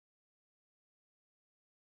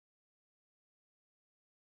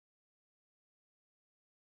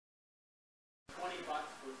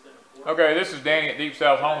Okay, this is Danny at Deep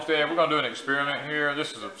South Homestead. We're going to do an experiment here.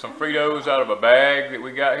 This is some Fritos out of a bag that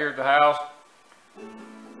we got here at the house.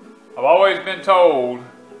 I've always been told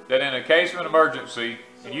that in a case of an emergency,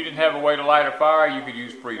 and you didn't have a way to light a fire, you could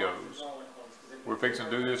use Fritos. We're fixing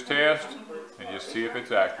to do this test and just see if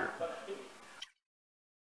it's accurate.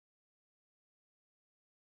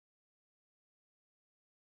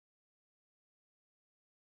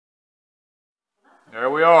 There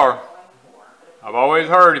we are. I've always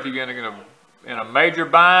heard if you're in a major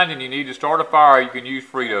bind and you need to start a fire, you can use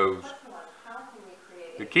Fritos.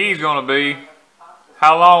 The key is going to be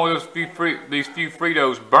how long will these few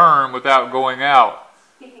Fritos burn without going out.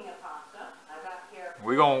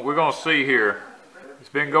 We're going to see here. It's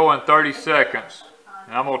been going 30 seconds,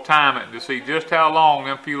 and I'm going to time it to see just how long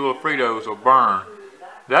them few little Fritos will burn.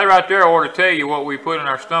 That right there ought to tell you what we put in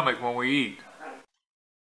our stomach when we eat.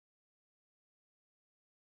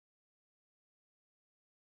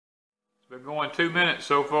 It's been going 2 minutes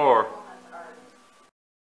so far.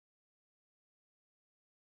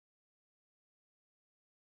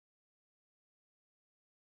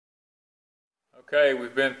 Okay,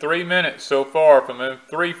 we've been 3 minutes so far from them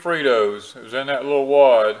 3 Fritos. It was in that little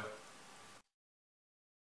wad.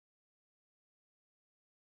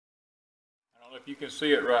 I don't know if you can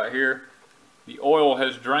see it right here. The oil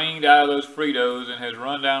has drained out of those Fritos and has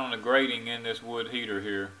run down on the grating in this wood heater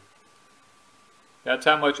here. That's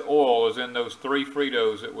how much oil is in those 3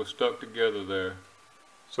 Fritos that was stuck together there.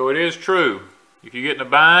 So it is true. If you get in a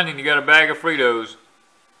bind and you got a bag of Fritos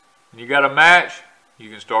and you got a match, you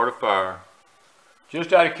can start a fire.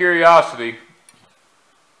 Just out of curiosity,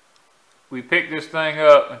 we picked this thing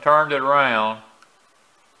up and turned it around.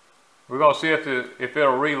 We're going to see if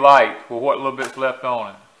it'll relight with what little bit's left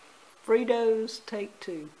on it. Fritos, take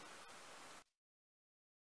 2.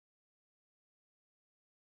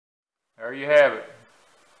 There you have it.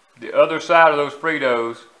 The other side of those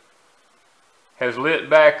Fritos has lit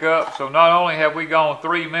back up, so not only have we gone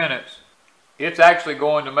 3 minutes, it's actually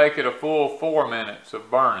going to make it a full 4 minutes of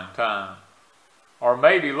burning time. Or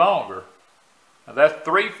maybe longer. Now that's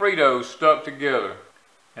 3 Fritos stuck together,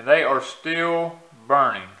 and they are still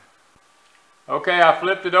burning. Okay, I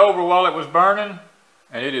flipped it over while it was burning,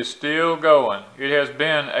 and it is still going. It has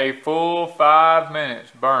been a full 5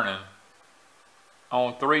 minutes burning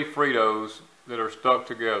on 3 Fritos that are stuck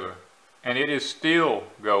together, and it is still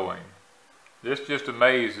going. This just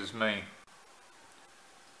amazes me.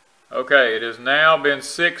 Okay, it has now been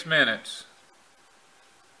 6 minutes.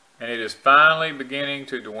 And it is finally beginning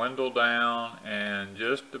to dwindle down and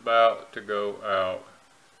just about to go out.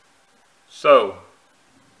 So,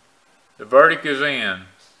 the verdict is in.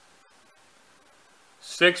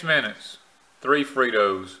 6 minutes, 3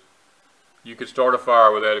 Fritos. You could start a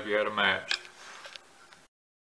fire with that if you had a match.